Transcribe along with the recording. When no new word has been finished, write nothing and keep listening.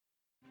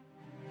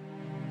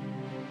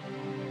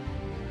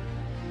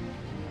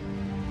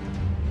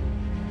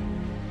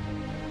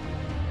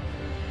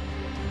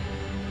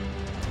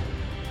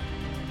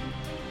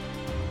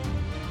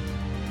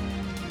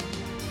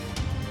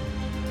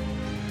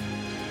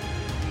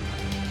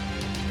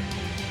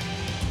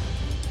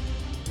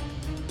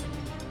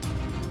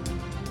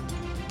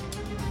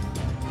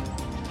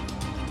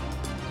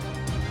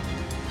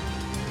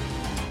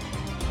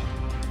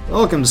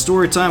Welcome to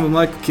Storytime with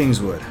Michael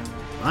Kingswood.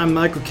 I'm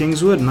Michael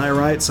Kingswood and I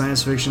write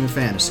science fiction and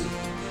fantasy.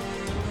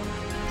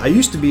 I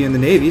used to be in the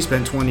Navy,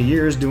 spent 20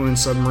 years doing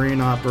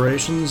submarine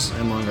operations,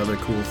 among other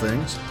cool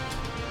things.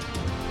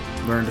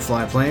 Learned to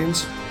fly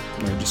planes,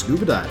 learned to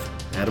scuba dive,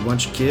 had a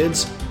bunch of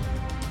kids,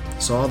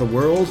 saw the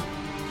world,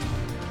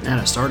 and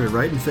I started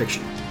writing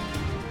fiction.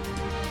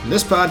 In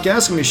this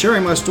podcast, I'm going to be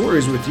sharing my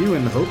stories with you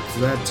in the hope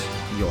that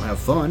you'll have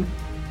fun,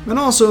 and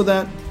also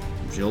that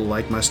you'll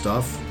like my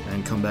stuff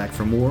and come back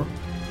for more,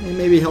 and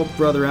maybe help a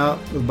brother out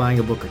with buying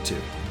a book or two.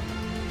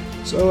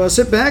 So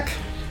sit back,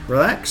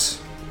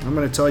 relax, I'm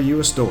going to tell you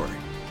a story.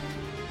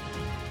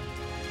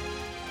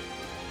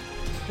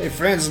 Hey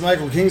friends, it's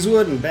Michael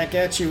Kingswood, and back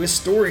at you with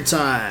story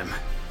time.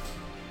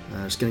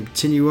 I'm just going to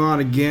continue on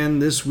again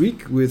this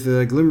week with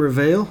Glimmer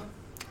Vale,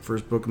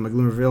 first book of my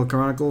Glimmer Vale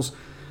Chronicles.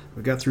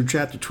 We got through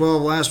chapter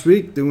 12 last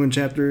week, doing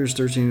chapters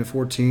 13 and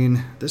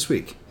 14 this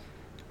week.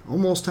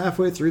 Almost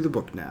halfway through the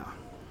book now,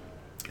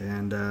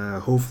 and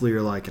hopefully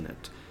you're liking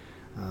it.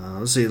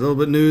 Let's see, a little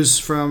bit of news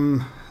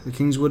from the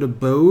Kingswood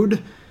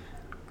Abode.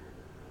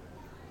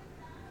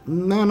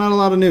 No, not a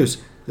lot of news.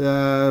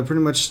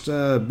 Pretty much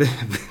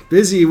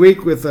busy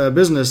week with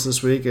business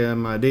this week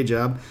and my day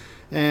job,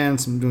 and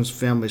doing some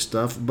family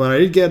stuff. But I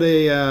did get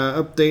a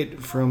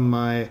update from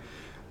my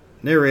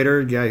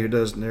narrator, the guy who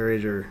does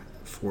narrator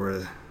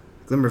for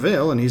Glimmer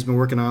Vale, and he's been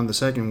working on the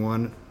second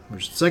one,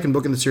 which is the second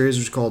book in the series,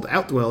 which is called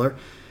Outdweller.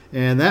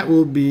 And that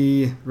will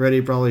be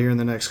ready probably here in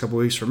the next couple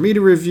weeks for me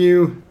to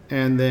review,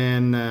 and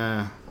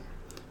then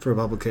for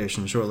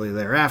publication shortly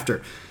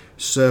thereafter.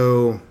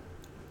 So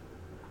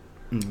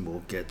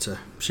we'll get to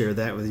share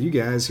that with you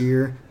guys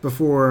here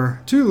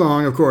before too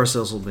long. Of course,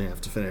 else we'll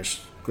have to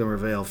finish Glimmer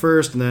Vale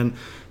first, and then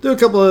do a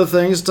couple other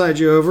things, tide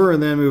you over,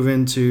 and then move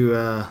into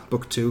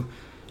book 2.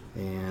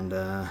 And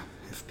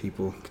if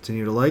people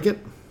continue to like it,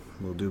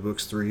 we'll do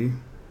books 3,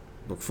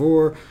 book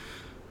 4,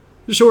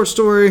 the short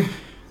story,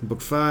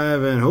 book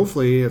 5, and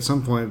hopefully at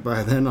some point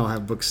by then I'll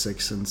have books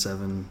 6 and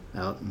 7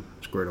 out and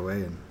squared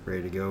away and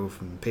ready to go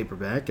from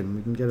paperback, and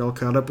we can get all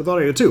caught up with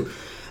audio too.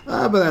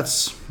 But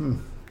that's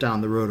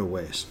down the road a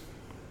ways.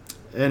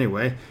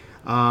 Anyway,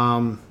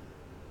 yeah,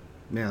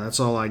 that's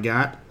all I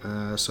got.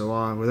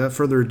 So without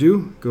further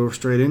ado, go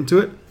straight into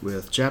it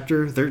with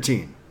Chapter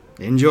 13.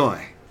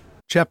 Enjoy!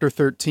 Chapter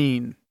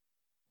 13.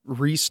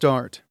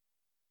 Restart.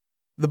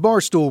 The bar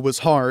stool was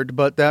hard,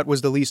 but that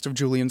was the least of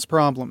Julian's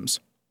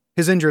problems.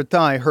 His injured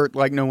thigh hurt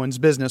like no one's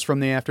business from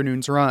the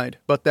afternoon's ride,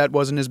 but that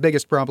wasn't his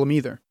biggest problem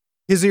either.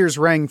 His ears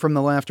rang from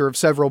the laughter of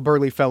several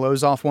burly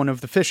fellows off one of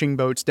the fishing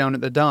boats down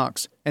at the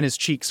docks, and his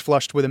cheeks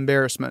flushed with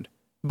embarrassment.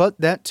 But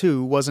that,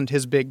 too, wasn't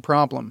his big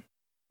problem.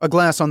 A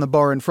glass on the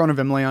bar in front of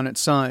him lay on its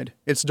side,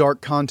 its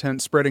dark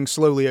contents spreading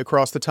slowly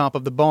across the top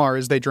of the bar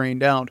as they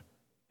drained out.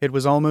 It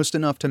was almost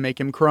enough to make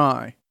him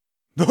cry.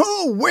 "The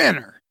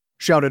winner!"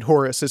 shouted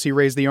Horace as he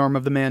raised the arm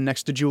of the man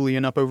next to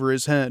Julian up over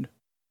his head.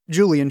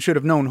 Julian should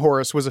have known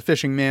Horace was a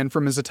fishing man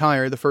from his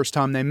attire the first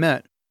time they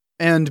met.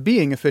 And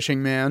being a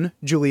fishing man,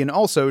 Julian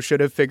also should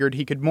have figured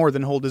he could more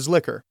than hold his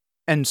liquor.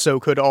 And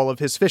so could all of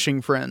his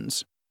fishing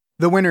friends.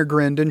 The winner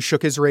grinned and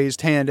shook his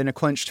raised hand in a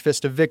clenched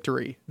fist of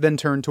victory, then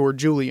turned toward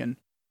Julian.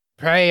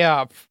 "Pay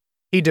up,"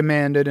 he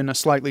demanded in a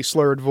slightly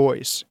slurred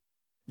voice.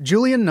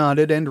 Julian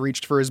nodded and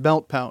reached for his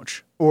belt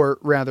pouch. Or,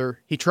 rather,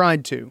 he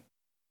tried to.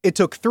 It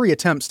took 3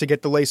 attempts to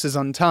get the laces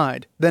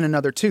untied, then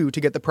another 2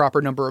 to get the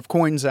proper number of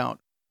coins out.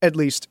 At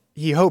least,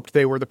 he hoped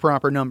they were the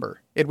proper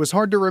number. It was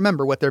hard to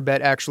remember what their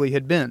bet actually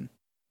had been.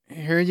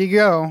 "Here you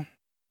go,"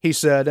 he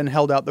said, and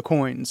held out the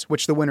coins,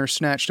 which the winner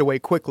snatched away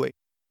quickly.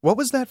 What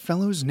was that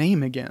fellow's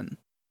name again?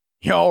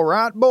 "You all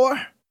right,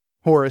 boy?"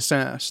 Horace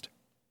asked.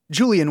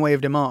 Julian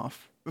waved him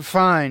off.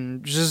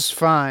 "Fine, just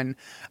fine.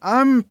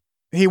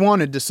 He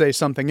wanted to say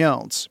something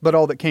else, but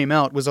all that came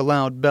out was a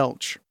loud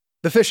belch.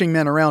 The fishing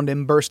men around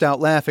him burst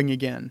out laughing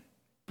again.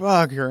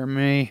 "Bugger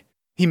me,"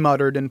 he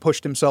muttered and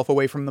pushed himself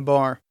away from the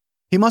bar.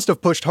 He must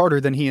have pushed harder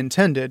than he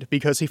intended,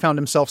 because he found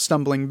himself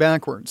stumbling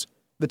backwards.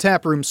 The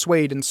taproom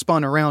swayed and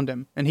spun around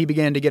him, and he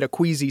began to get a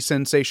queasy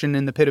sensation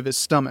in the pit of his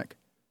stomach.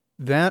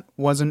 That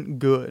wasn't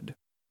good.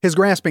 His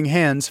grasping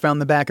hands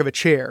found the back of a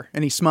chair,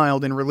 and he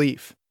smiled in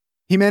relief.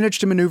 He managed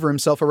to maneuver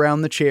himself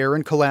around the chair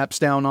and collapsed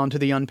down onto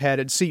the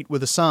unpadded seat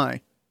with a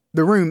sigh.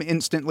 The room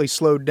instantly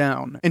slowed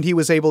down, and he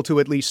was able to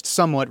at least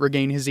somewhat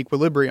regain his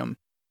equilibrium.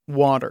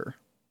 Water.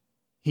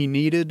 He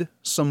needed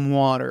some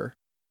water.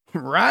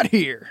 "Right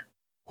here,"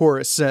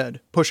 Horace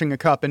said, pushing a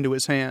cup into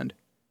his hand.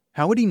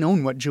 How had he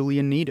known what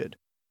Julian needed?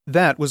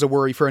 That was a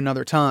worry for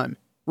another time.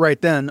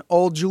 Right then,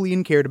 all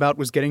Julian cared about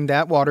was getting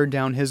that water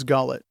down his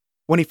gullet.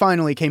 When he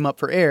finally came up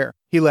for air,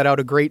 he let out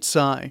a great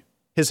sigh.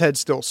 His head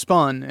still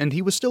spun, and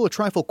he was still a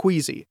trifle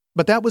queasy,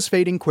 but that was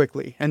fading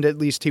quickly, and at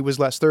least he was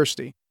less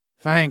thirsty.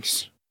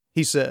 "Thanks,"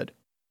 he said.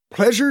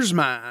 "Pleasure's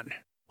mine."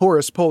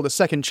 Horace pulled a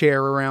second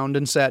chair around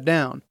and sat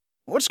down.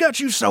 "What's got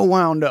you so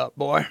wound up,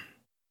 boy?"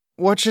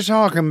 "What you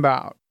talking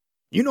about?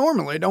 You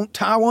normally don't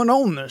tie one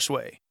on this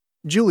way."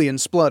 Julian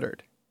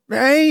spluttered.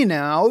 "Hey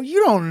now, you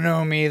don't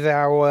know me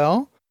that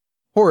well."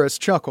 Horace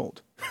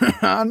chuckled.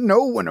 I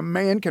know when a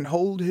man can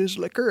hold his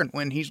liquor and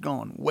when he's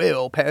gone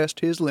well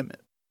past his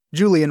limit.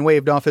 Julian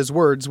waved off his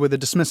words with a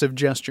dismissive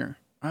gesture.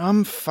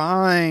 I'm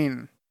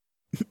fine.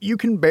 You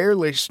can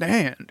barely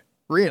stand.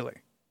 Really.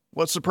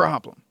 What's the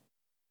problem?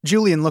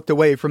 Julian looked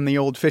away from the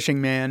old fishing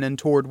man and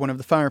toward one of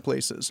the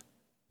fireplaces.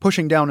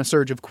 Pushing down a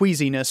surge of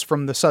queasiness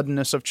from the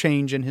suddenness of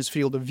change in his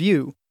field of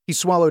view, he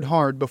swallowed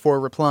hard before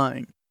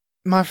replying.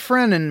 My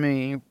friend and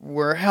me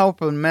were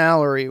helping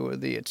Mallory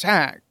with the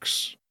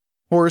attacks.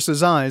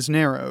 Horace's eyes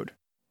narrowed.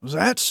 Was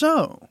that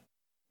so?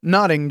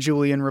 Nodding,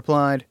 Julian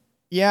replied,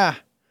 Yeah.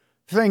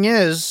 Thing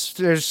is,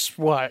 there's,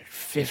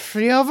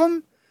 50 of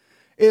them?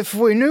 If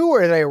we knew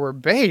where they were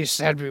based,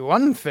 that'd be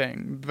one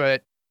thing,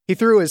 but... He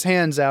threw his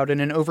hands out in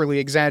an overly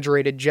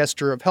exaggerated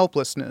gesture of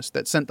helplessness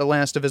that sent the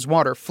last of his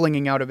water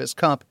flinging out of his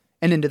cup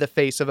and into the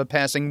face of a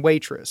passing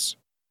waitress.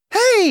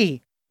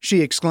 Hey!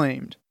 She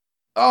exclaimed.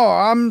 Oh,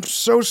 I'm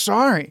so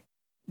sorry,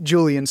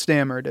 Julian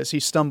stammered as he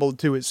stumbled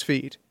to his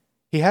feet.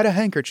 He had a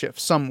handkerchief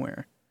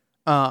somewhere.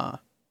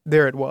 Ah,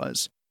 there it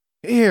was.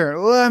 Here,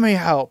 let me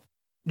help.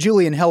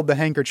 Julian held the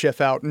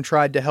handkerchief out and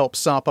tried to help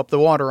sop up the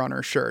water on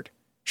her shirt.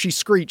 She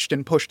screeched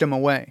and pushed him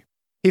away.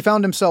 He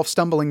found himself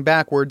stumbling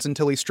backwards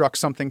until he struck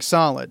something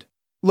solid.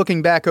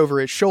 Looking back over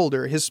his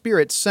shoulder, his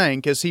spirits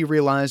sank as he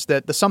realized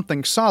that the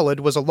something solid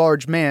was a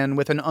large man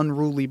with an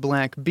unruly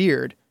black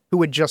beard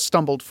who had just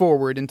stumbled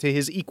forward into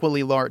his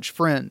equally large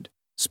friend,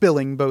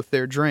 spilling both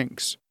their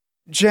drinks.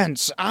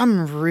 Gents,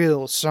 I'm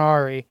real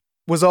sorry,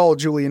 was all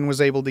Julian was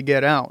able to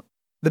get out.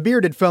 The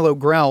bearded fellow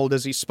growled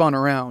as he spun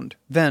around.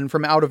 Then,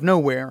 from out of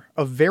nowhere,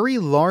 a very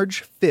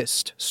large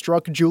fist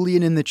struck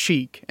Julian in the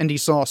cheek, and he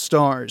saw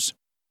stars.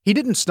 He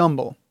didn't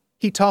stumble.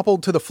 He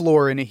toppled to the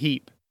floor in a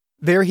heap.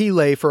 There he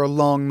lay for a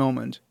long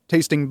moment,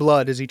 tasting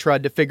blood as he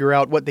tried to figure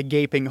out what the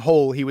gaping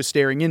hole he was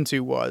staring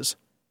into was.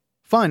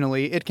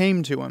 Finally, it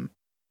came to him.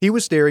 He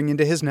was staring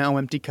into his now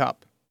empty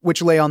cup,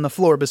 which lay on the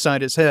floor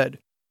beside his head.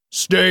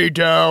 Stay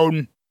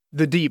down!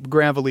 The deep,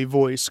 gravelly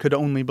voice could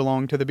only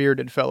belong to the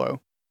bearded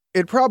fellow.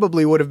 It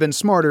probably would have been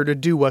smarter to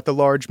do what the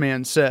large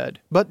man said,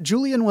 but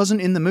Julian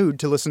wasn't in the mood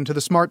to listen to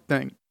the smart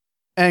thing.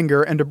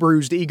 Anger and a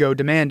bruised ego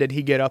demanded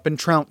he get up and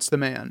trounce the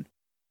man.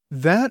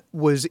 That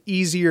was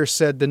easier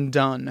said than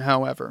done,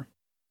 however.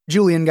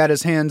 Julian got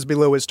his hands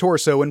below his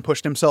torso and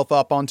pushed himself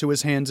up onto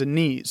his hands and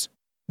knees.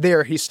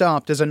 There he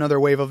stopped as another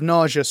wave of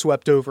nausea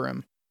swept over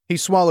him. He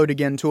swallowed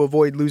again to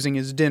avoid losing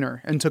his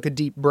dinner and took a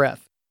deep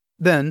breath.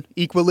 Then,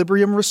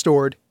 equilibrium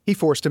restored, he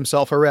forced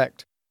himself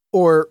erect.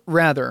 Or,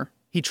 rather,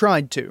 he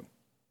tried to.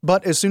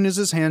 But as soon as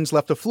his hands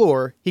left the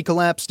floor, he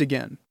collapsed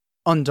again.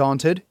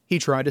 Undaunted, he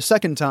tried a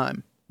second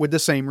time, with the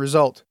same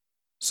result.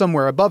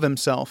 Somewhere above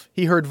himself,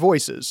 he heard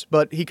voices,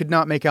 but he could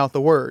not make out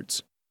the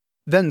words.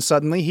 Then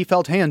suddenly he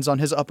felt hands on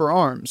his upper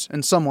arms,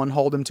 and someone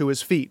hauled him to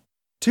his feet.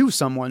 Two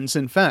someones,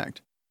 in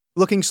fact.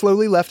 Looking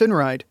slowly left and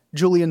right,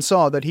 Julian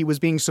saw that he was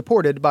being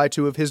supported by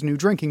two of his new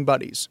drinking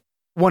buddies.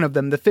 One of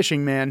them the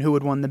fishing man who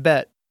had won the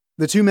bet.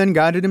 The two men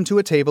guided him to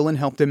a table and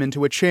helped him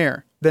into a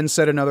chair, then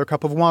set another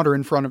cup of water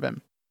in front of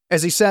him.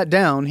 As he sat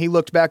down, he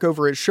looked back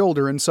over his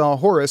shoulder and saw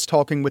Horace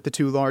talking with the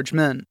two large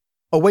men.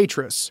 A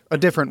waitress, a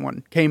different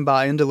one, came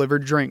by and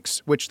delivered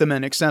drinks, which the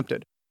men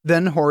accepted.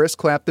 Then Horace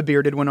clapped the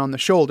bearded one on the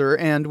shoulder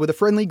and, with a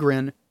friendly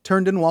grin,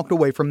 turned and walked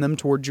away from them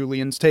toward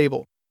Julian's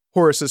table.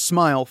 Horace's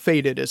smile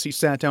faded as he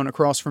sat down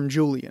across from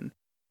Julian.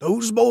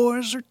 Those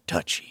boys are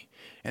touchy,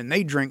 and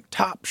they drink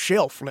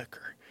top-shelf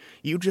liquor.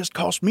 You just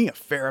cost me a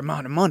fair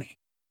amount of money.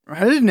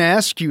 I didn't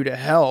ask you to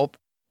help,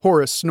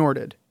 Horace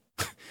snorted.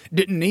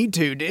 Didn't need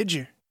to, did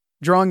you?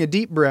 Drawing a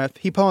deep breath,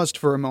 he paused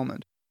for a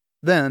moment.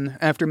 Then,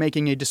 after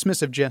making a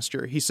dismissive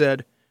gesture, he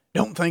said,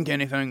 Don't think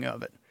anything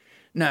of it.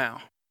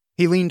 Now,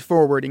 he leaned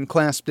forward and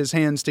clasped his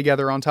hands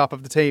together on top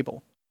of the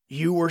table.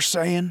 You were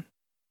saying?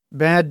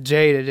 Bad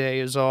day today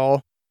is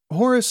all.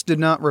 Horace did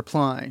not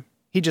reply.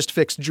 He just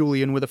fixed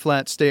Julian with a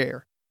flat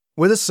stare.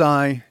 With a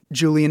sigh,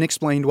 Julian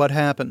explained what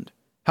happened,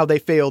 how they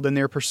failed in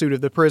their pursuit of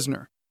the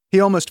prisoner.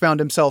 He almost found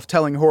himself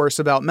telling Horace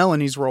about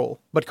Melanie's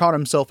role, but caught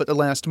himself at the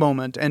last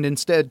moment and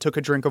instead took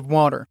a drink of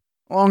water.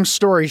 Long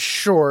story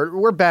short,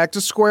 we're back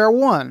to square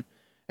one.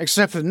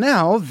 Except that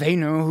now they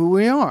know who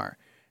we are.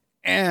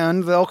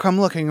 And they'll come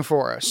looking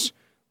for us.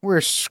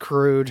 We're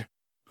screwed.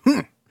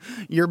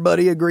 Your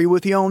buddy agree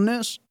with you on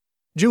this?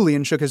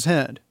 Julian shook his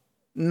head.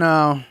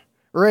 No,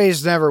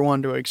 Ray's never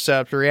one to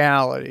accept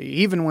reality,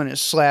 even when it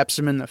slaps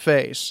him in the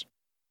face.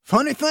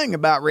 Funny thing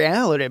about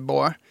reality,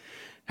 boy.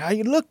 How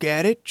you look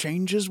at it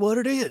changes what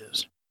it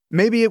is.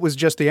 Maybe it was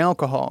just the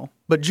alcohol,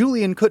 but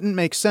Julian couldn't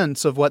make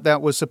sense of what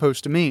that was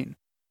supposed to mean.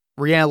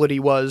 Reality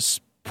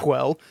was,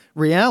 well,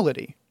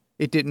 reality.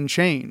 It didn't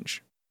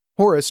change.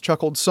 Horace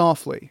chuckled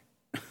softly.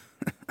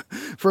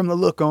 From the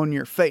look on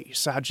your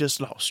face, I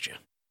just lost you.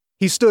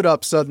 He stood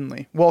up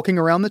suddenly. Walking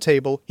around the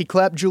table, he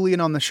clapped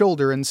Julian on the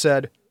shoulder and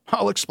said,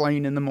 I'll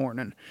explain in the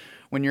morning,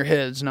 when your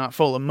head's not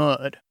full of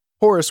mud.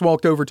 Horace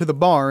walked over to the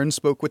bar and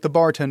spoke with the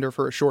bartender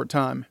for a short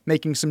time,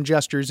 making some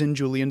gestures in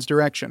Julian's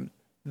direction.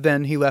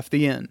 Then he left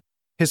the inn.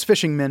 His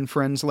fishing men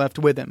friends left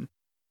with him.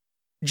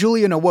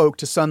 Julian awoke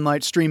to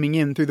sunlight streaming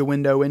in through the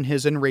window in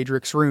his and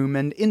Radrick's room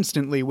and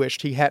instantly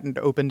wished he hadn't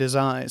opened his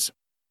eyes.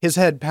 His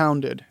head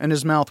pounded, and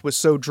his mouth was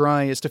so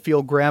dry as to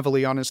feel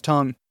gravelly on his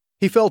tongue.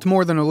 He felt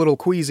more than a little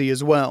queasy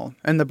as well,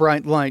 and the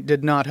bright light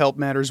did not help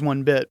matters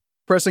one bit.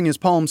 Pressing his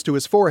palms to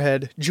his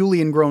forehead,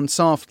 Julian groaned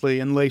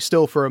softly and lay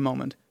still for a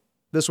moment.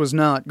 This was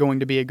not going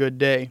to be a good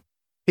day.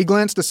 He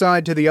glanced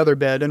aside to the other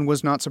bed and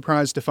was not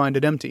surprised to find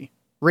it empty.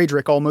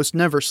 Radrick almost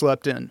never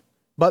slept in.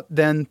 But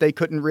then, they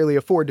couldn't really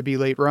afford to be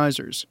late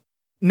risers.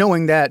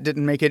 Knowing that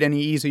didn't make it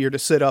any easier to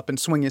sit up and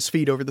swing his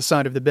feet over the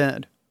side of the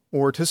bed,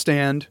 or to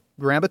stand,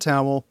 grab a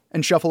towel,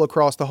 and shuffle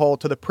across the hall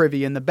to the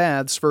privy and the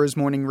baths for his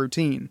morning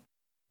routine.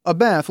 A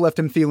bath left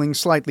him feeling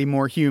slightly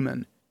more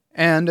human,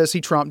 and as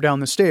he tromped down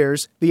the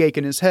stairs, the ache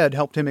in his head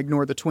helped him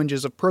ignore the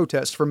twinges of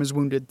protest from his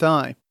wounded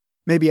thigh.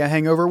 Maybe a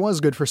hangover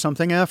was good for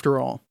something after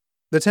all.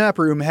 The tap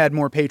room had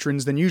more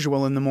patrons than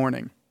usual in the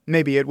morning.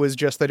 Maybe it was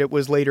just that it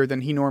was later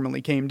than he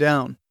normally came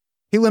down.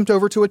 He limped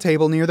over to a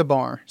table near the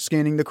bar,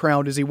 scanning the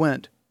crowd as he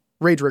went.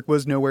 Radrick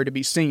was nowhere to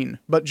be seen,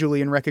 but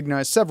Julian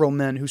recognized several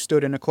men who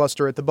stood in a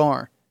cluster at the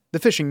bar, the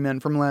fishing men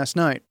from last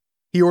night.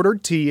 He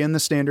ordered tea and the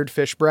standard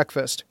fish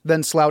breakfast,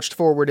 then slouched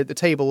forward at the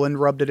table and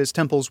rubbed at his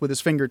temples with his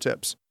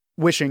fingertips,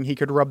 wishing he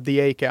could rub the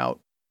ache out.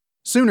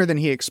 Sooner than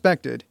he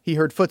expected, he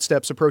heard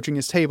footsteps approaching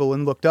his table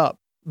and looked up,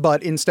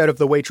 but instead of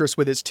the waitress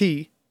with his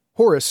tea,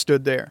 Horace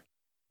stood there.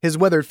 His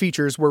weathered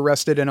features were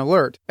rested and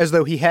alert, as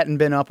though he hadn't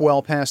been up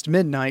well past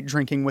midnight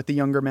drinking with the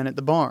younger men at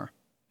the bar.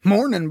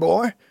 "Morning,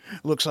 boy.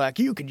 Looks like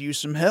you could use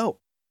some help."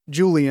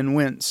 Julian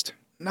winced.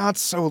 "Not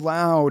so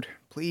loud,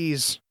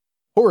 please."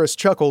 Horace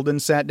chuckled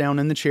and sat down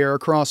in the chair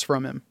across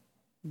from him.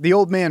 The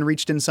old man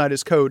reached inside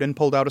his coat and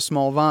pulled out a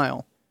small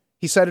vial.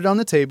 He set it on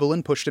the table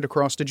and pushed it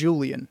across to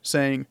Julian,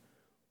 saying,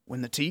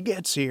 "When the tea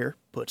gets here,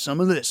 put some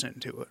of this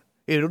into it.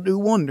 It'll do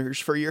wonders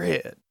for your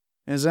head."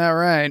 "Is that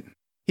right?"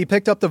 He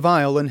picked up the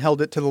vial and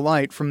held it to the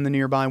light from the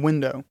nearby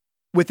window.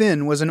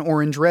 Within was an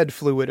orange-red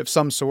fluid of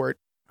some sort.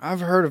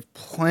 "I've heard of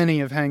plenty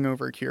of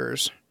hangover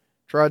cures.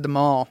 Tried them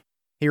all."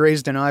 He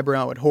raised an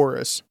eyebrow at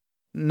Horace.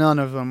 "None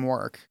of them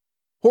work."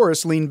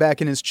 Horace leaned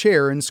back in his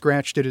chair and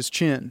scratched at his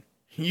chin.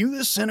 "You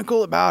this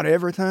cynical about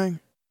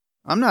everything?"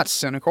 "I'm not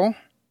cynical.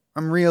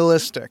 I'm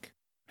realistic."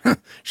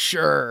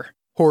 "Sure,"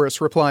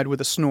 Horace replied with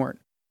a snort.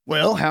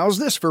 "Well, how's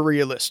this for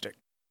realistic?"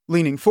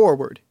 Leaning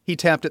forward, he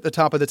tapped at the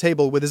top of the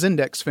table with his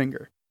index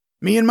finger.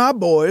 "Me and my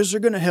boys are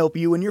going to help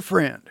you and your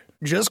friend.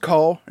 Just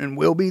call, and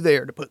we'll be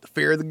there to put the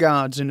fear of the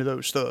gods into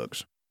those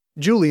thugs."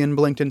 Julian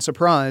blinked in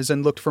surprise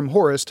and looked from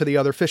Horace to the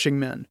other fishing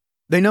men.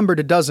 They numbered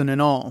a dozen in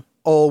all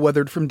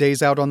weathered from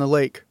days out on the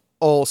lake,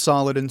 all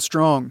solid and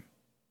strong.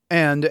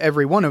 And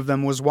every one of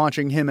them was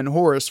watching him and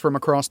Horace from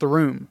across the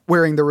room,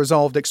 wearing the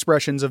resolved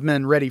expressions of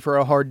men ready for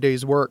a hard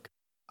day's work.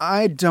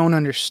 "I don't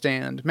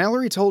understand.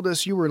 Mallory told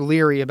us you were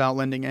leery about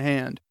lending a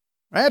hand."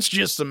 "That's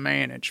just the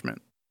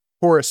management."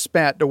 Horace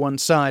spat to one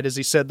side as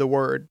he said the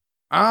word.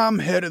 "I'm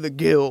head of the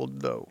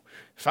guild, though.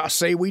 If I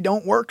say we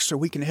don't work so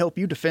we can help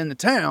you defend the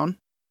town..."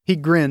 He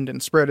grinned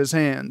and spread his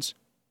hands.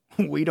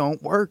 "We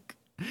don't work.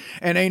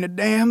 And ain't a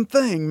damn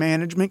thing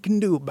management can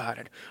do about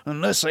it,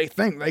 unless they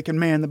think they can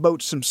man the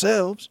boats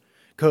themselves,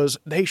 'cause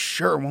they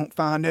sure won't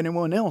find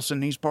anyone else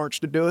in these parts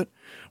to do it.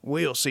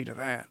 We'll see to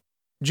that."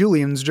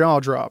 Julian's jaw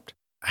dropped.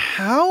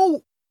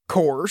 "How?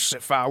 Course,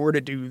 if I were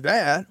to do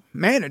that,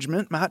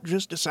 management might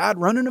just decide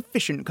running a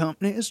fishing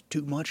company is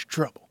too much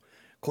trouble.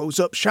 Close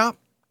up shop,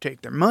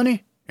 take their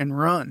money, and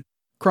run."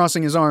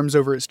 Crossing his arms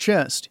over his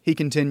chest, he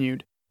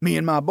continued. "Me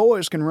and my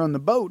boys can run the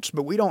boats,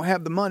 but we don't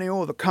have the money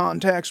or the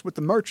contacts with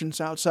the merchants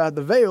outside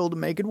the Vale to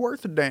make it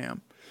worth a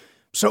damn.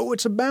 So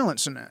it's a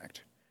balancing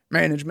act.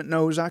 Management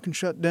knows I can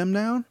shut them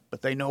down,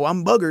 but they know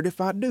I'm buggered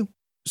if I do."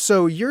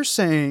 "So you're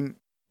saying..."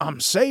 "I'm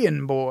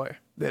saying, boy,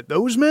 that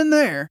those men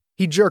there,"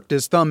 he jerked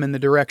his thumb in the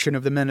direction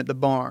of the men at the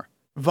bar,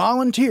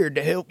 "volunteered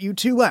to help you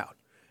two out,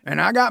 and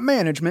I got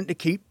management to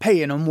keep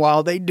paying them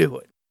while they do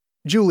it."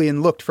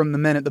 Julian looked from the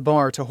men at the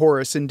bar to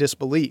Horace in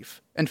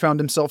disbelief, and found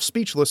himself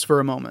speechless for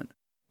a moment.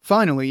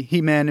 Finally,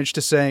 he managed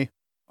to say,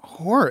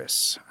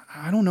 "Horace,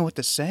 I don't know what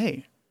to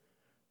say.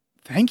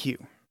 Thank you."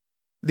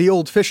 The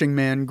old fishing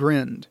man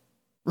grinned.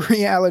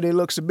 "Reality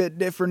looks a bit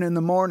different in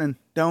the morning,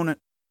 don't it?"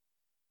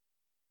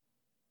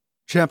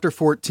 Chapter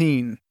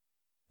 14.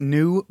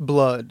 New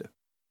Blood.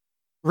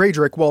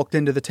 Radrick walked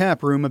into the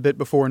tap room a bit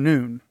before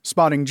noon.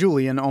 Spotting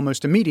Julian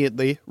almost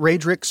immediately,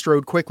 Radrick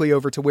strode quickly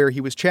over to where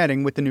he was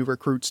chatting with the new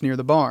recruits near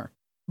the bar.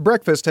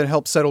 Breakfast had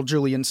helped settle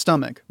Julian's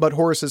stomach, but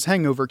Horace's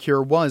hangover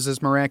cure was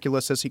as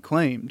miraculous as he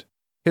claimed.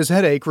 His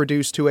headache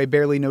reduced to a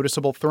barely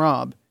noticeable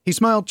throb. He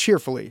smiled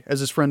cheerfully as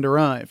his friend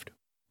arrived.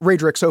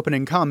 Radrick's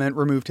opening comment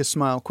removed his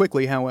smile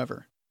quickly,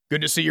 however.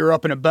 "Good to see you're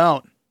up and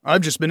about.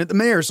 I've just been at the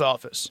mayor's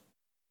office."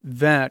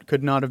 That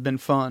could not have been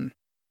fun.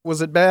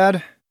 Was it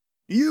bad?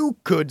 "You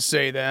could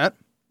say that.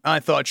 I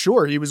thought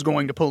sure he was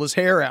going to pull his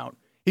hair out.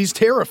 He's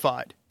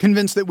terrified,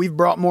 convinced that we've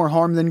brought more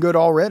harm than good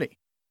already."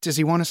 "Does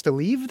he want us to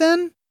leave,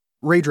 then?"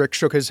 Radrick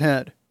shook his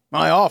head.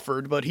 "I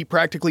offered, but he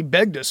practically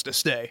begged us to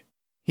stay."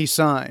 He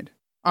sighed.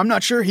 I'm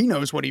not sure he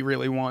knows what he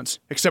really wants,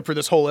 except for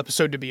this whole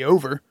episode to be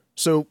over,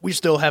 so we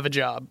still have a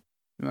job.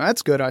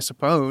 That's good, I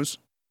suppose.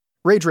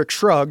 Raedric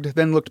shrugged,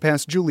 then looked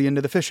past Julian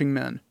to the fishing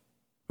men.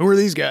 Who are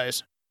these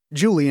guys?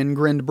 Julian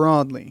grinned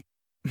broadly.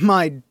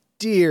 My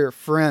dear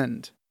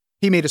friend.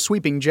 He made a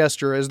sweeping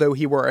gesture as though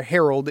he were a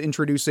herald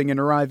introducing an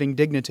arriving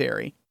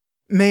dignitary.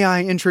 May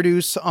I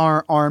introduce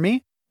our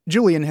army?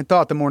 Julian had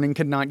thought the morning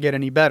could not get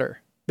any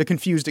better. The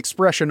confused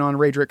expression on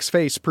Raedric's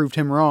face proved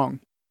him wrong.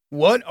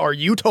 What are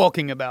you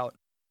talking about?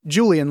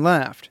 Julian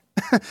laughed.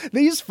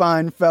 These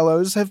fine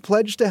fellows have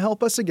pledged to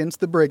help us against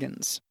the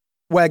brigands.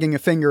 Wagging a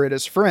finger at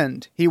his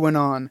friend, he went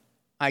on,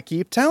 I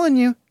keep telling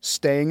you,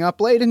 staying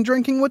up late and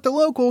drinking with the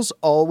locals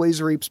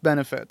always reaps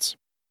benefits.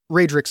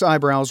 Raedric's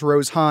eyebrows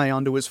rose high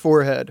onto his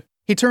forehead.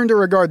 He turned to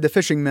regard the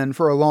fishing men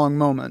for a long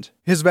moment,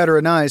 his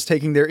veteran eyes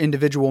taking their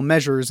individual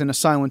measures in a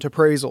silent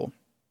appraisal.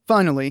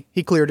 Finally,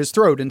 he cleared his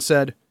throat and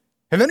said,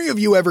 Have any of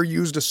you ever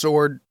used a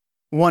sword?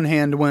 One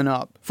hand went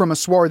up, from a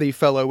swarthy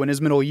fellow in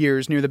his middle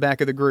years near the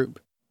back of the group.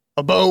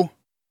 A bow?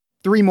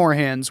 3 more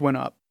hands went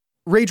up.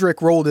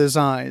 Raedric rolled his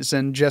eyes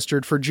and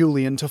gestured for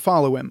Julian to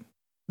follow him.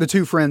 The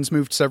 2 friends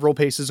moved several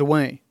paces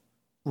away.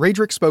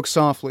 Raedric spoke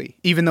softly,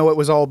 even though it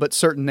was all but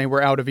certain they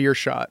were out of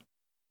earshot.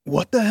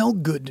 What the hell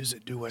good does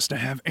it do us to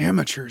have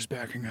amateurs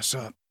backing us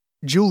up?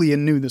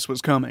 Julian knew this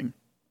was coming.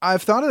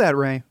 I've thought of that,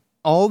 Ray.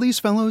 All these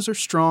fellows are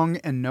strong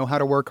and know how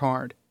to work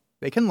hard.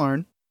 They can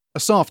learn. A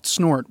soft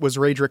snort was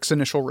Raedric's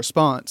initial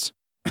response.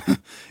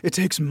 It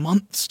takes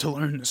months to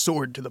learn the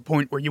sword to the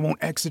point where you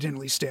won't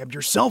accidentally stab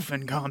yourself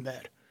in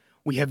combat.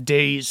 We have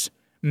days,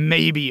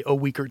 maybe a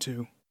week or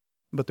 2.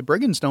 But the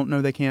brigands don't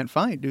know they can't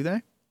fight, do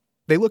they?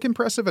 They look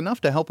impressive enough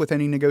to help with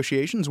any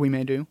negotiations we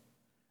may do.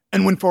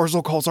 And when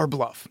Farzal calls our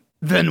bluff,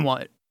 then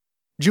what?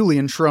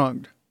 Julian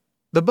shrugged.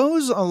 The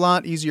bow's a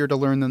lot easier to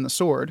learn than the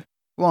sword,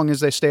 long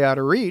as they stay out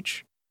of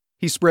reach.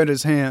 He spread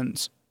his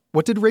hands.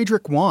 What did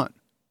Raedric want?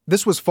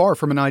 This was far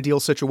from an ideal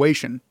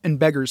situation, and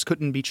beggars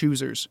couldn't be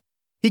choosers.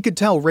 He could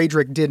tell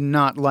Raedric did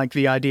not like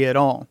the idea at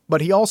all,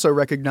 but he also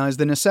recognized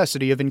the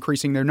necessity of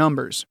increasing their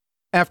numbers.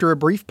 After a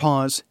brief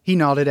pause, he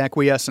nodded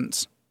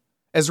acquiescence.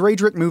 As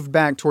Raedric moved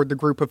back toward the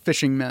group of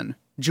fishing men,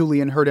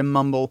 Julian heard him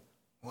mumble,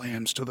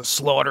 Lambs to the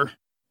slaughter,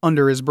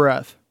 under his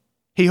breath.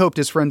 He hoped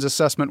his friend's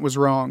assessment was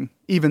wrong,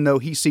 even though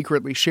he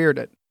secretly shared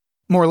it.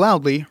 More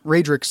loudly,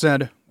 Raedric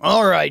said,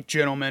 All right,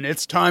 gentlemen,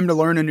 it's time to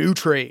learn a new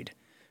trade.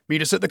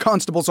 Meet us at the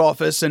constable's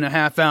office in a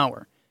half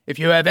hour. If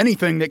you have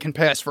anything that can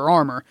pass for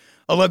armor,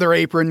 a leather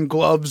apron,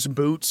 gloves,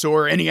 boots,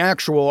 or any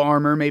actual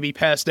armor may be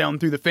passed down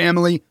through the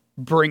family,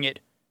 bring it.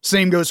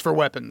 Same goes for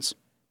weapons.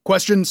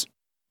 Questions?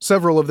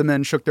 Several of the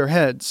men shook their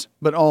heads,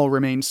 but all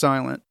remained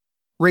silent.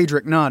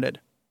 Raedric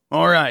nodded.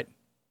 All right.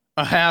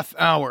 A half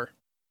hour.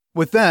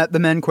 With that, the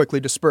men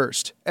quickly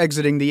dispersed,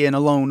 exiting the inn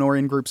alone or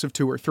in groups of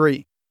 2 or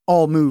 3.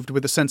 All moved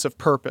with a sense of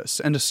purpose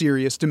and a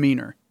serious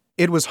demeanor.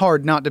 It was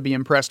hard not to be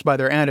impressed by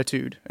their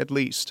attitude, at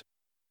least.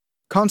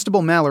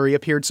 Constable Mallory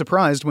appeared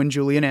surprised when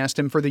Julian asked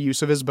him for the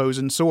use of his bows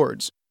and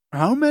swords.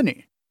 How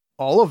many?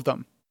 All of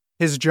them.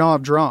 His jaw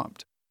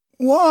dropped.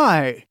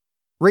 Why?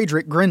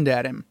 Raedric grinned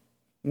at him.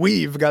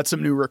 We've got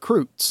some new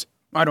recruits.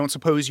 I don't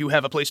suppose you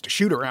have a place to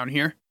shoot around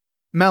here.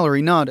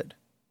 Mallory nodded.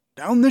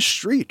 Down this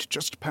street,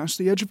 just past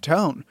the edge of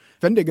town.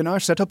 Vendig and I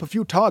set up a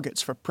few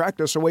targets for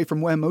practice away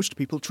from where most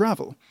people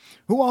travel.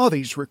 Who are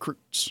these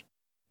recruits?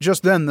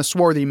 Just then, the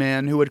swarthy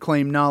man who had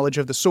claimed knowledge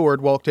of the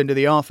sword walked into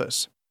the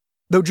office.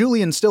 Though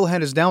Julian still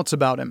had his doubts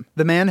about him,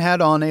 the man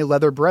had on a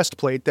leather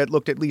breastplate that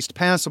looked at least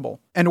passable,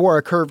 and wore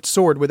a curved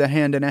sword with a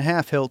hand and a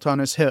half hilt on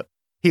his hip.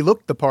 He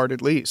looked the part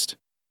at least.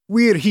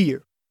 We're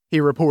here,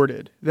 he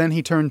reported. Then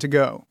he turned to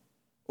go.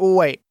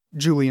 Wait,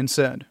 Julian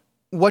said.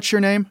 What's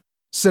your name?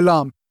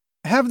 Salam.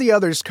 Have the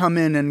others come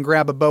in and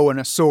grab a bow and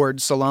a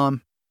sword,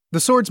 Salam.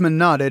 The swordsman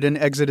nodded and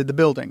exited the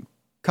building.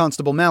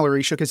 Constable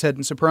Mallory shook his head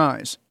in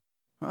surprise.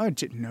 I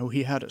didn't know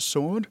he had a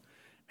sword.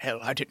 Hell,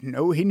 I didn't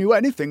know he knew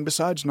anything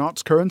besides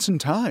knots, currents,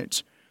 and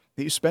tides.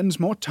 He spends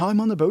more time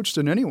on the boats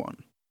than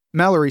anyone.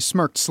 Mallory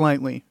smirked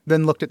slightly,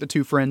 then looked at the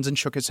 2 friends and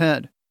shook his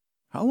head.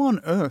 How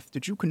on earth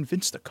did you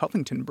convince the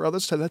Covington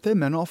brothers to let their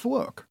men off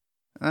work?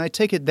 I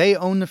take it they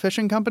own the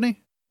fishing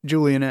company?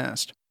 Julian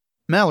asked.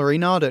 Mallory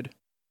nodded.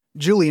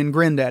 Julian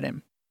grinned at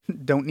him.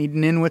 Don't need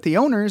an inn with the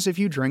owners if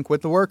you drink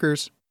with the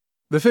workers.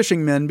 The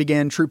fishing men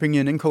began trooping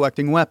in and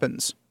collecting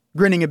weapons.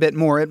 Grinning a bit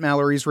more at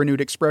Mallory's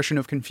renewed expression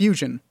of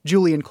confusion,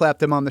 Julian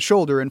clapped him on the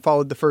shoulder and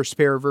followed the first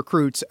pair of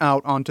recruits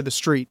out onto the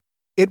street.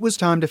 It was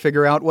time to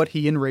figure out what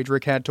he and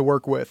Raedric had to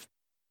work with.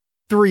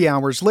 3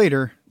 hours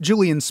later,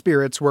 Julian's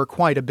spirits were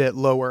quite a bit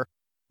lower.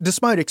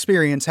 Despite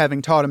experience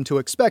having taught him to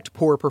expect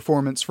poor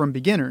performance from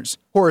beginners,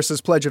 Horace's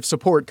pledge of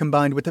support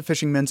combined with the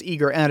fishing men's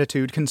eager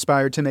attitude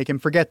conspired to make him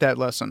forget that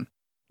lesson.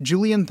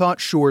 Julian thought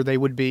sure they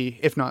would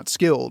be, if not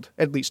skilled,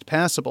 at least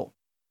passable.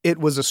 It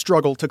was a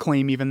struggle to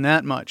claim even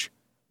that much.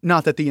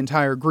 Not that the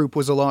entire group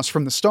was a loss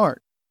from the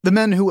start. The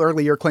men who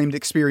earlier claimed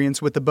experience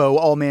with the bow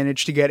all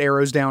managed to get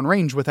arrows down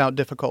range without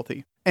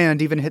difficulty,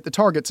 and even hit the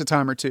targets a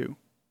time or 2.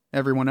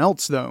 Everyone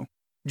else, though.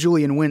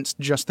 Julian winced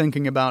just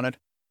thinking about it.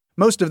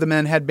 Most of the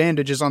men had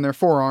bandages on their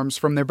forearms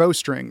from their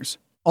bowstrings.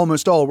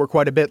 Almost all were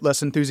quite a bit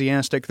less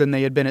enthusiastic than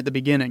they had been at the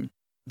beginning.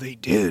 They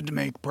did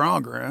make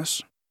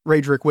progress,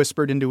 Raedric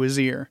whispered into his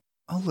ear.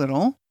 a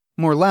little.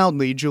 More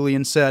loudly,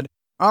 Julian said,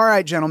 "All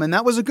right, gentlemen,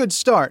 that was a good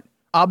start.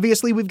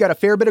 Obviously, we've got a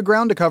fair bit of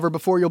ground to cover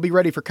before you'll be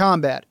ready for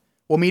combat.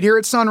 We'll meet here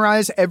at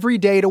sunrise every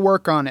day to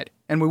work on it,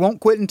 and we won't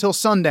quit until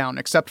sundown,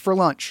 except for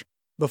lunch.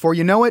 Before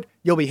you know it,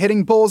 you'll be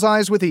hitting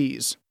bullseyes with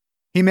ease."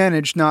 He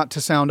managed not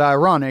to sound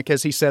ironic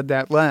as he said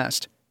that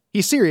last.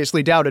 He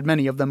seriously doubted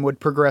many of them would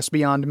progress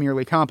beyond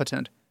merely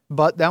competent,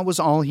 but that was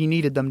all he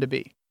needed them to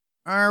be.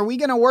 "Are we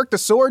going to work the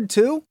sword,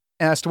 too?"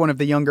 asked one of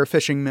the younger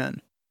fishing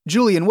men.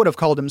 Julian would have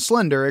called him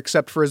slender,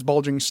 except for his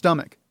bulging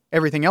stomach.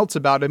 Everything else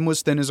about him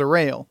was thin as a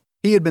rail.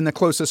 He had been the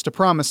closest to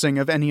promising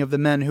of any of the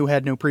men who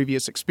had no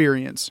previous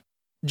experience.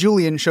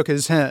 Julian shook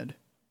his head.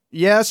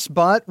 "Yes,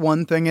 but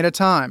one thing at a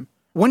time.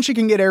 Once you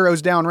can get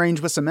arrows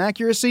downrange with some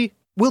accuracy,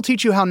 we'll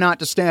teach you how not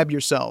to stab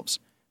yourselves.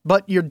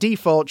 But your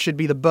default should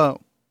be the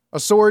bow. A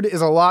sword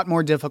is a lot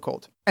more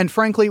difficult, and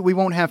frankly, we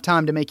won't have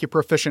time to make you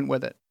proficient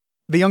with it."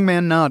 The young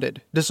man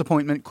nodded,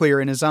 disappointment clear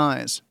in his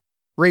eyes.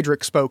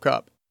 Raedric spoke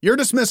up. "You're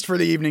dismissed for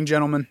the evening,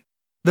 gentlemen."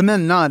 The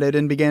men nodded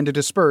and began to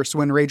disperse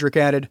when Raedric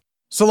added,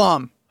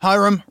 "Salam,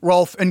 Hiram,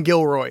 Rolf, and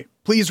Gilroy.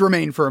 Please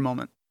remain for a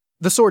moment."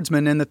 The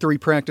swordsman and the 3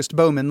 practiced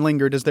bowmen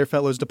lingered as their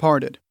fellows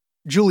departed.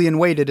 Julian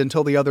waited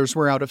until the others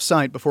were out of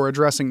sight before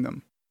addressing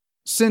them.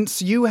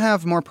 "Since you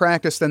have more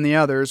practice than the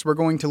others, we're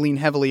going to lean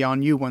heavily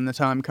on you when the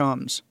time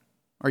comes.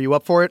 Are you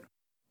up for it?"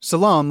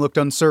 Salam looked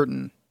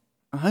uncertain.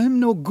 "I'm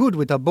no good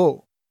with a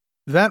bow."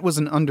 That was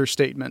an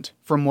understatement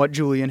from what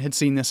Julian had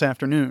seen this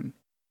afternoon.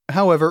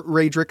 However,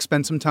 Raedric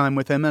spent some time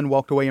with him and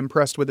walked away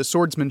impressed with his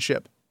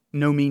swordsmanship.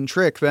 No mean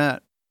trick,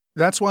 that.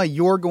 "That's why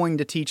you're going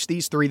to teach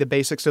these 3 the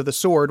basics of the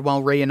sword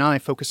while Ray and I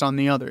focus on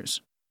the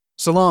others."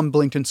 Salam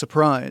blinked in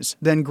surprise,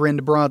 then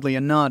grinned broadly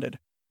and nodded.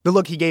 The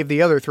look he gave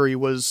the other 3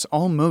 was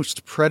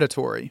almost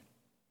predatory.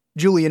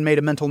 Julian made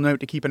a mental note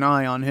to keep an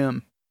eye on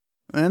him.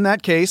 "In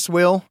that case,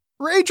 we'll—"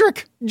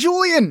 "Raedric!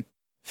 Julian!"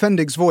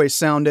 Fendig's voice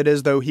sounded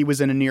as though he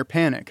was in a near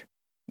panic.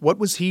 What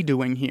was he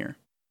doing here?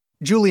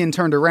 Julian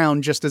turned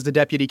around just as the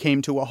deputy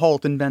came to a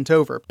halt and bent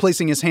over,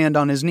 placing his hand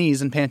on his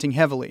knees and panting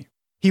heavily.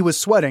 He was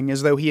sweating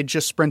as though he had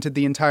just sprinted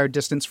the entire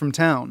distance from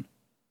town.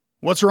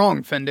 "What's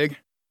wrong, Fendig?"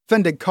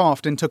 Fendig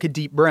coughed and took a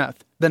deep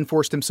breath, then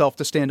forced himself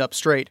to stand up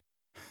straight.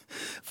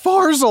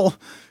 "Farzal!"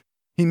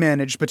 he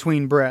managed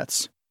between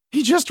breaths.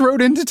 "He just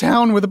rode into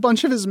town with a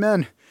bunch of his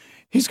men.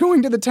 He's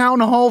going to the town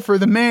hall for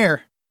the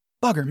mayor."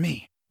 "Bugger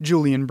me,"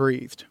 Julian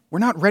breathed. "We're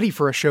not ready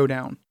for a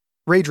showdown."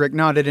 Raedric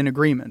nodded in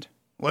agreement.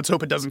 "Let's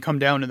hope it doesn't come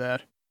down to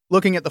that."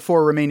 Looking at the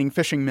 4 remaining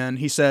fishing men,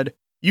 he said,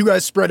 "You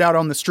guys spread out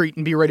on the street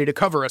and be ready to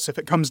cover us if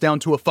it comes down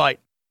to a fight."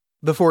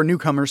 The 4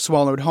 newcomers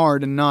swallowed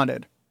hard and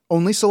nodded.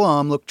 Only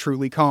Salam looked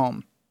truly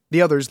calm.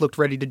 The others looked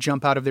ready to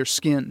jump out of their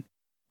skin.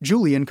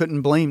 Julian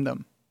couldn't blame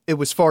them. It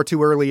was far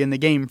too early in the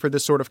game for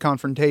this sort of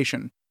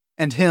confrontation.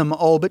 And him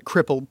all but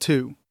crippled,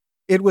 too.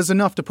 It was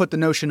enough to put the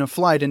notion of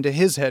flight into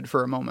his head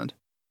for a moment.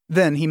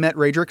 Then he met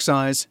Raedric's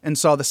eyes and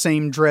saw the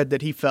same dread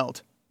that he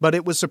felt, but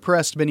it was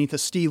suppressed beneath a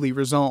steely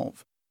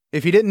resolve.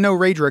 If he didn't know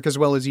Raedric as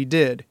well as he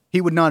did,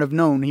 he would not have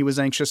known he was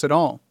anxious at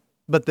all.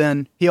 But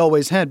then, he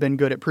always had been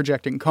good at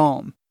projecting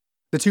calm.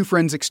 The 2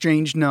 friends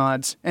exchanged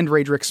nods, and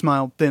Raedric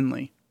smiled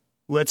thinly.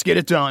 "Let's get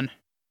it done."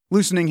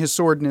 Loosening his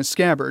sword in his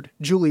scabbard,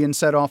 Julian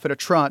set off at a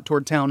trot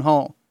toward town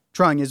hall,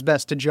 trying his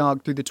best to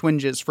jog through the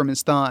twinges from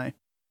his thigh.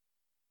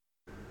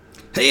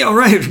 Hey, all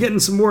right, we're getting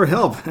some more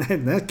help.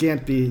 That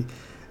can't be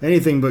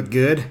anything but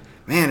good.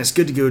 Man, it's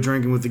good to go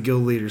drinking with the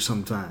guild leader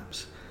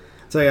sometimes.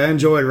 I tell you, I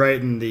enjoyed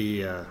writing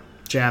the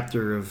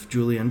chapter of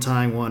Julian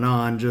tying one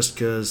on just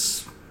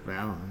because,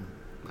 well,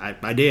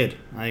 I did.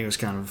 I think it was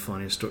kind of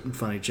a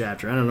funny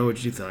chapter. I don't know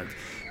what you thought.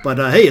 But,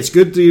 hey, it's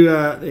good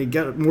to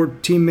get more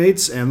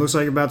teammates, and looks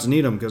like you're about to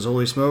need them, because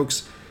holy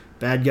smokes,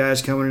 bad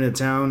guys coming into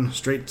town,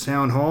 straight to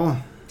town hall.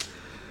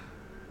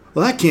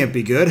 Well, that can't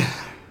be good.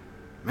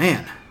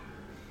 Man,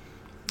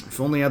 if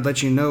only I'd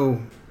let you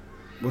know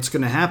what's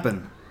going to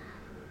happen.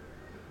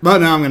 But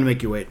now I'm going to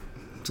make you wait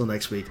until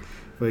next week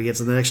when we get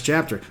to the next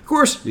chapter. Of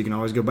course, you can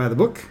always go buy the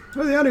book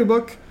or the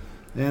audiobook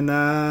and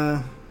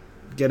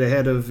get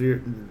ahead of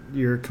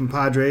your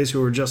compadres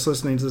who are just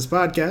listening to this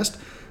podcast.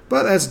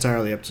 But that's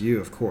entirely up to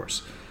you, of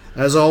course.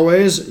 As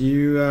always,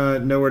 you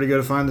know where to go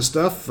to find the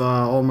stuff.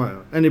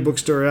 Any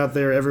bookstore out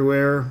there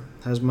everywhere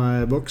has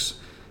my books.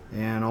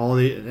 And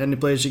any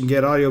place you can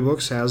get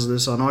audiobooks has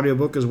this on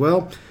audiobook as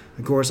well.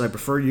 Of course, I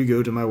prefer you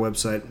go to my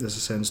website,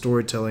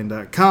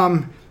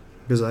 thisisendstorytelling.com,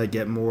 because I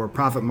get more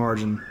profit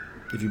margin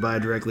if you buy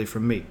directly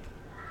from me.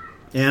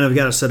 And I've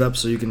got it set up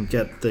so you can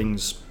get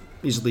things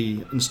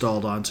easily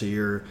installed onto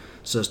your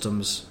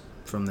systems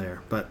from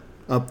there. But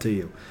up to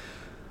you.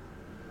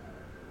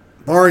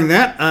 Barring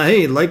that,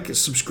 hey, like,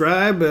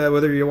 subscribe,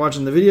 whether you're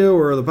watching the video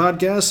or the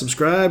podcast,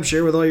 subscribe,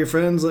 share with all your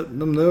friends, let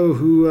them know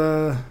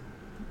who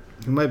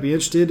might be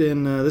interested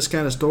in this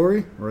kind of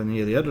story or any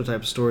of the other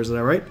types of stories that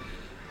I write.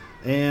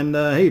 And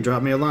hey,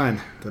 drop me a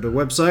line. Go to the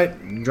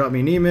website, drop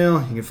me an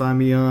email. You can find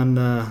me on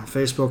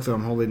Facebook, though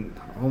I'm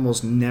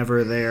almost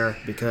never there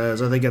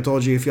because I think I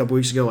told you a couple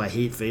weeks ago I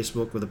hate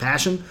Facebook with a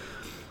passion.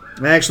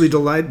 I actually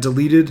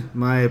deleted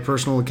my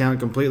personal account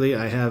completely.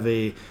 I have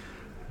a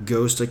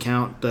ghost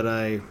account that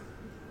I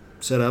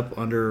set up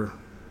under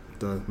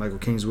the Michael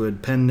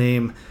Kingswood pen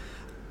name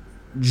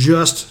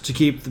just to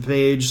keep the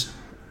page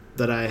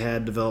that I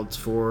had developed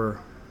for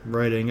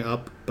writing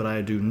up, but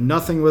I do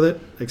nothing with it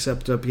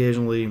except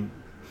occasionally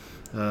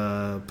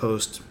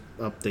post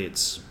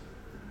updates.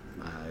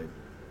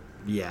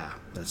 Yeah,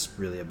 that's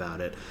really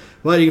about it.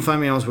 Well, you can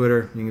find me on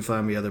Twitter. You can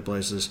find me other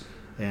places.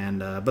 And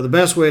but the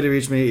best way to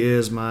reach me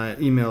is my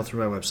email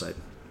through my website.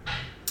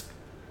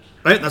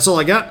 All right, that's all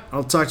I got.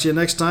 I'll talk to you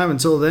next time.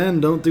 Until then,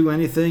 don't do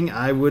anything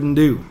I wouldn't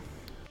do.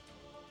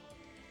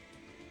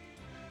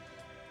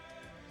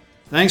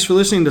 Thanks for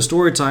listening to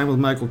Storytime with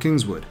Michael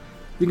Kingswood.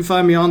 You can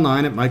find me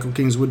online at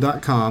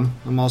michaelkingswood.com.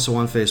 I'm also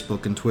on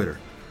Facebook and Twitter.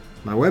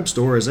 My web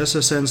store is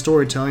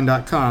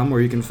ssnstorytelling.com,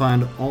 where you can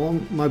find all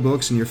my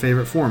books in your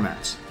favorite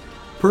formats.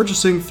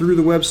 Purchasing through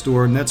the web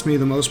store nets me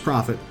the most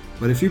profit,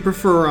 but if you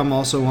prefer, I'm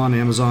also on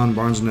Amazon,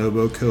 Barnes &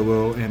 Noble,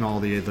 Kobo, and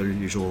all the other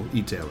usual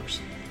e-tailers.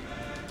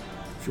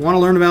 If you want to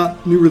learn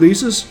about new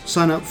releases,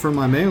 sign up for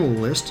my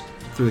mailing list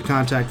through the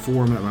contact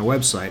form at my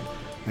website.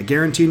 I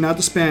guarantee not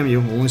to spam you,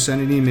 only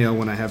send an email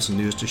when I have some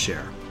news to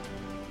share.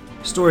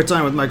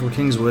 Storytime with Michael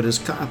Kingswood is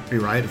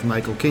copyright of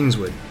Michael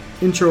Kingswood.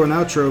 Intro and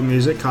outro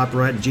music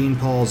copyright Gene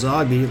Paul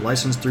Zogby,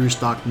 licensed through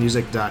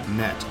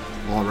stockmusic.net.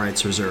 All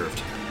rights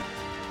reserved.